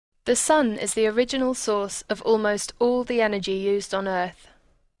The sun is the original source of almost all the energy used on Earth.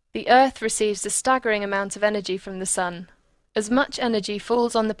 The Earth receives a staggering amount of energy from the sun. As much energy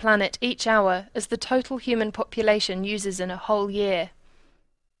falls on the planet each hour as the total human population uses in a whole year.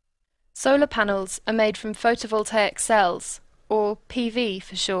 Solar panels are made from photovoltaic cells, or PV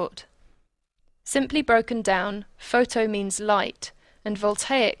for short. Simply broken down, photo means light, and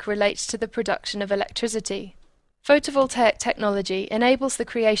voltaic relates to the production of electricity. Photovoltaic technology enables the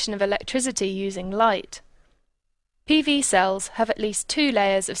creation of electricity using light. PV cells have at least two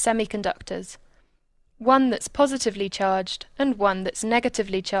layers of semiconductors, one that's positively charged and one that's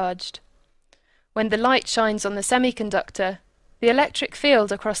negatively charged. When the light shines on the semiconductor, the electric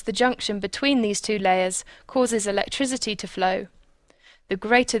field across the junction between these two layers causes electricity to flow. The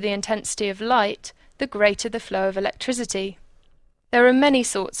greater the intensity of light, the greater the flow of electricity. There are many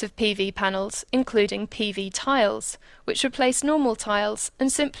sorts of PV panels, including PV tiles, which replace normal tiles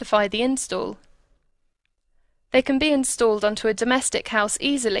and simplify the install. They can be installed onto a domestic house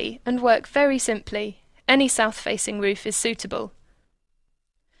easily and work very simply. Any south-facing roof is suitable.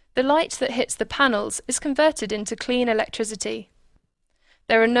 The light that hits the panels is converted into clean electricity.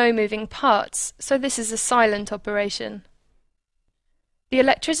 There are no moving parts, so this is a silent operation. The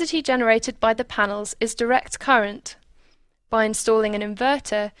electricity generated by the panels is direct current. By installing an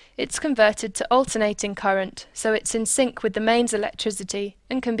inverter, it's converted to alternating current, so it's in sync with the mains electricity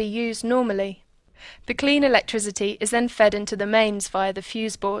and can be used normally. The clean electricity is then fed into the mains via the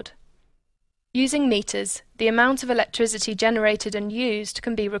fuse board. Using meters, the amount of electricity generated and used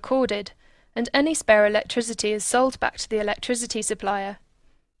can be recorded, and any spare electricity is sold back to the electricity supplier.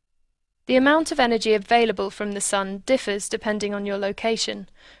 The amount of energy available from the sun differs depending on your location.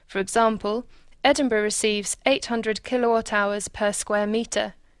 For example, Edinburgh receives 800 kilowatt-hours per square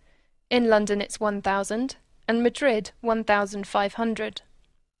metre. In London it's 1,000, and Madrid 1,500.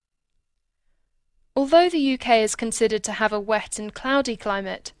 Although the UK is considered to have a wet and cloudy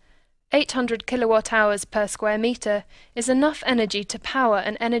climate, 800 kilowatt-hours per square metre is enough energy to power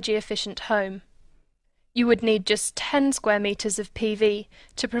an energy-efficient home. You would need just 10 square metres of PV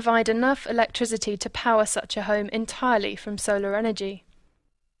to provide enough electricity to power such a home entirely from solar energy.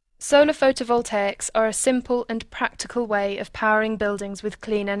 Solar photovoltaics are a simple and practical way of powering buildings with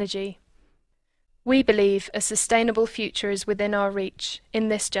clean energy. We believe a sustainable future is within our reach in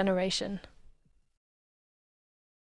this generation.